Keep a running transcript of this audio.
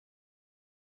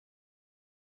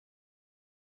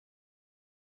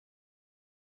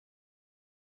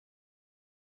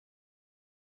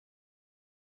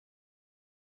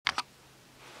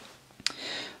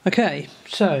Okay,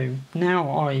 so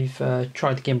now I've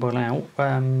tried the gimbal out,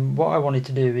 what I wanted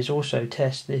to do is also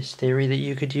test this theory that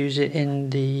you could use it in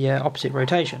the opposite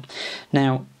rotation.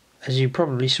 Now, as you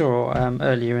probably saw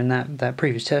earlier in that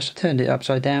previous test, I turned it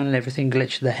upside down and everything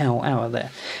glitched the hell out of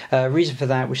there. Reason for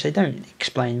that, which they don't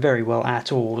explain very well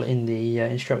at all in the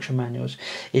instruction manuals,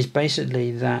 is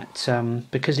basically that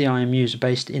because the IMUs are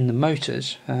based in the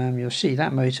motors, you'll see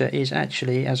that motor is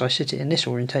actually, as I sit it in this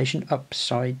orientation,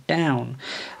 upside down.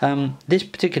 This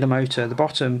particular motor, the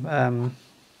bottom,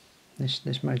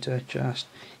 this motor just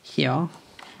here,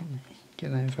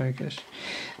 get that in focus.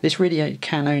 This really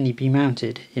can only be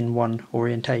mounted in one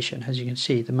orientation. As you can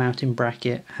see, the mounting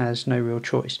bracket has no real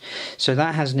choice. So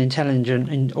that has an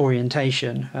intelligent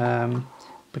orientation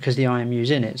because the IMU is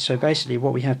in it. So basically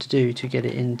what we have to do to get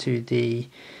it into the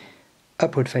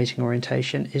upward facing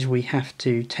orientation is we have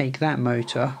to take that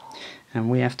motor and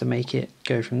we have to make it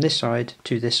go from this side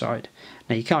to this side.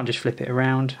 Now you can't just flip it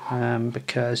around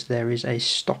because there is a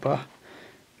stopper,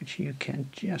 which you can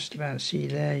just about see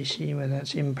there. You see where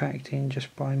that's impacting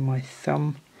just by my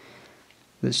thumb,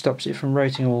 that stops it from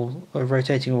rotating all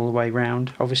the way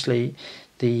round. Obviously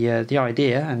the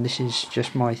idea, and this is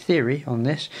just my theory on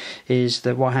this, is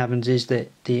that what happens is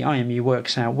that the IMU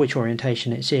works out which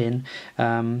orientation it's in,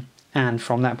 and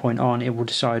from that point on it will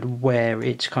decide where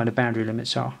its kind of boundary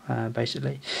limits are,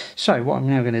 basically. So what I'm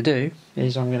now going to do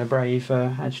is I'm going to brave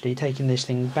actually taking this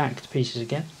thing back to pieces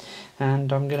again,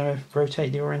 and I'm going to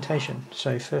rotate the orientation.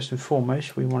 So first and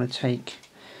foremost we want to take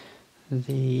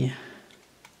the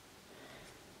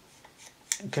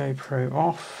GoPro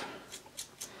off.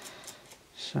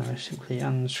 So I simply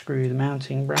unscrew the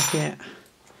mounting bracket.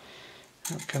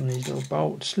 Out come these little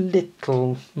bolts,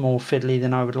 little more fiddly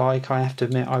than I would like. I have to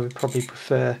admit I would probably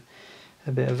prefer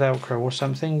a bit of Velcro or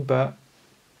something, but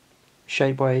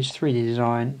shapeways, 3D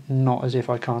design, not as if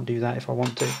I can't do that if I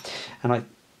want to. And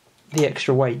the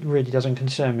extra weight really doesn't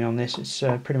concern me on this. It's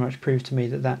pretty much proved to me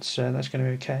that that's going to be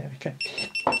okay. Okay,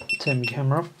 turn the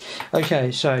camera off.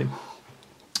 Okay, so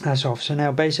that's off. So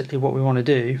now basically what we want to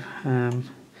do,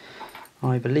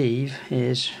 I believe,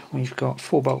 is we've got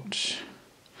 4 bolts.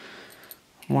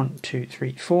 1, 2,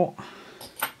 3, 4,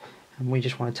 and we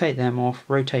just want to take them off,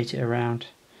 rotate it around,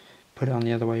 put it on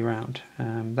the other way around.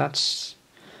 That's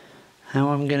how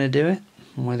I'm going to do it.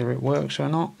 Whether it works or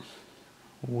not,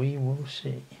 we will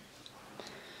see.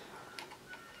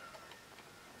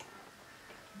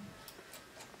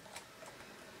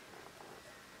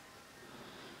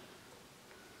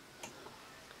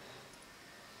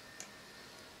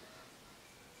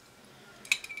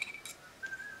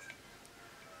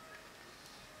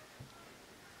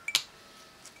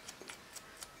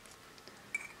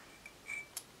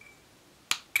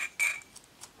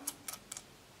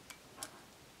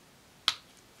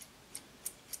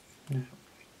 Now, we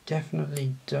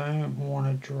definitely don't want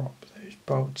to drop those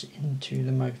bolts into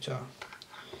the motor,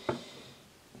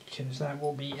 because that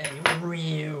will be a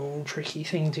real tricky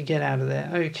thing to get out of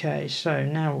there. Okay, so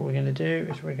now what we're going to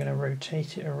do is we're going to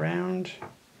rotate it around.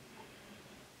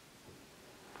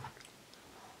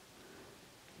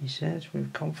 He says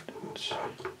with confidence.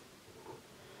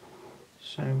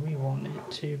 So we want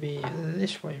it to be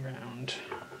this way round.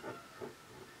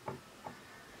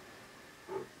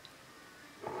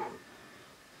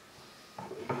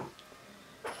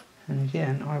 And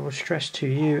again, I will stress to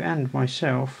you and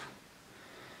myself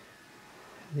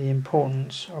the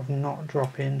importance of not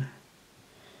dropping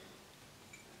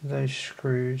those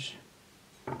screws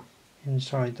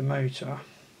inside the motor,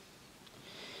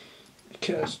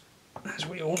 because as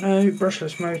we all know,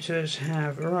 brushless motors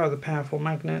have rather powerful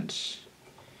magnets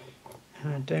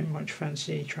and I don't much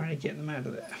fancy trying to get them out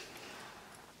of there.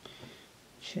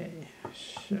 Okay,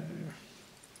 so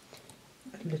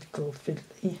a little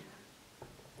fiddly.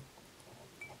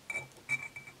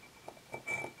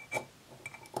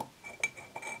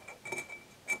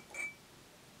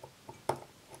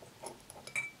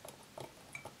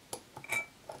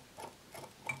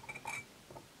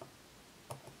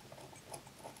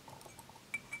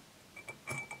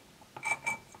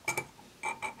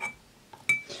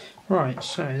 Right,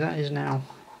 so that is now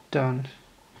done.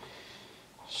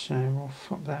 So we'll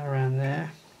flop that around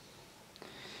there.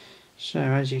 So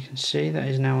as you can see, that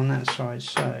is now on that side.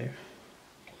 So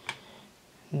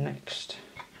next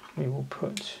we will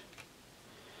put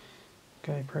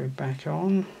GoPro back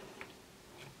on.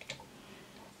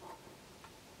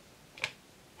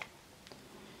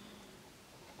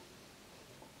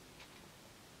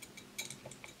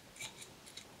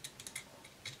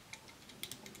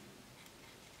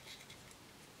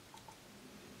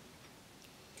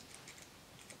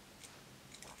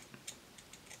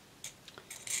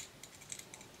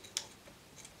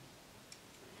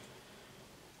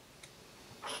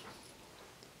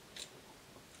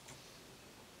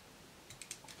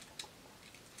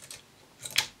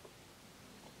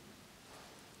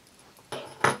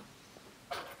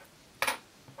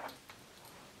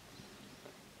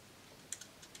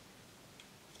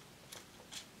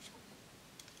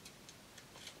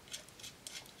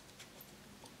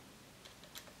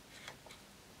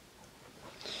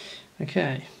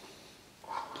 Okay,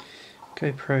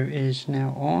 GoPro is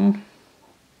now on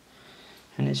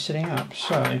and it's sitting up,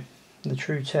 so the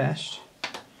true test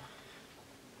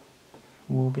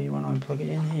will be when I plug it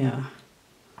in here.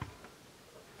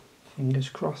 Fingers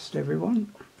crossed,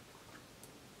 everyone.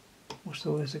 What's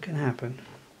the worst that can happen?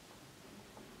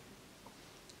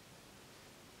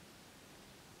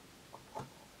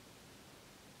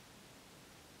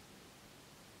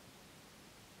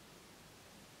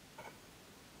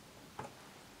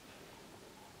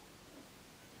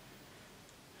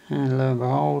 And lo and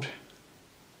behold,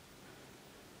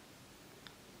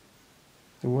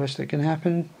 the worst that can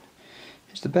happen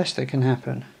is the best that can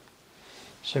happen.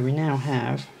 So we now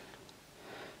have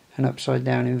an upside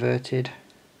down inverted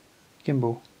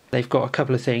gimbal. They've got a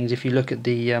couple of things. If you look at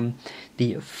the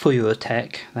Feiyu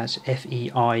tech, that's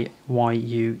Feiyutech.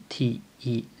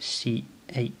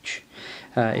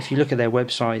 If you look at their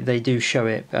website, they do show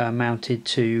it mounted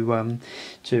to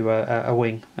a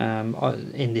wing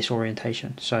in this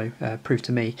orientation. So proof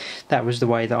to me that was the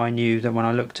way that I knew that when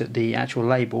I looked at the actual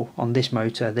label on this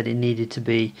motor that it needed to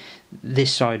be,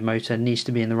 this side motor needs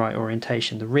to be in the right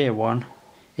orientation. The rear one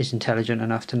is intelligent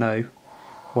enough to know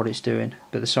what it's doing,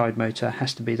 but the side motor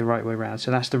has to be the right way around.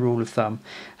 So that's the rule of thumb.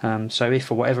 So if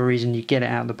for whatever reason you get it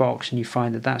out of the box and you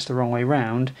find that that's the wrong way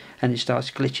round and it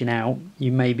starts glitching out, you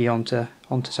may be onto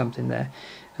something there.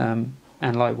 And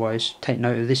likewise, take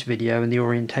note of this video and the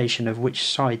orientation of which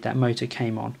side that motor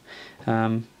came on.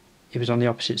 It was on the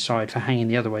opposite side for hanging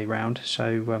the other way round. So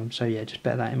yeah, just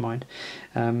bear that in mind.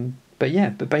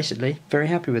 But basically, very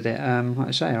happy with it. Like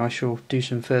I say, I shall do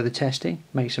some further testing,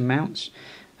 make some mounts.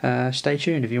 Stay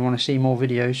tuned if you want to see more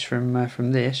videos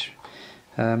from this.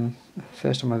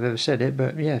 First time I've ever said it,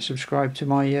 but yeah, subscribe to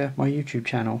my my YouTube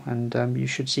channel, and you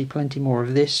should see plenty more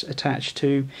of this attached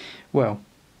to, well,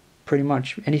 pretty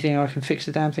much anything I can fix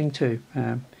the damn thing to.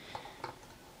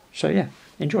 So yeah,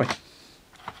 enjoy.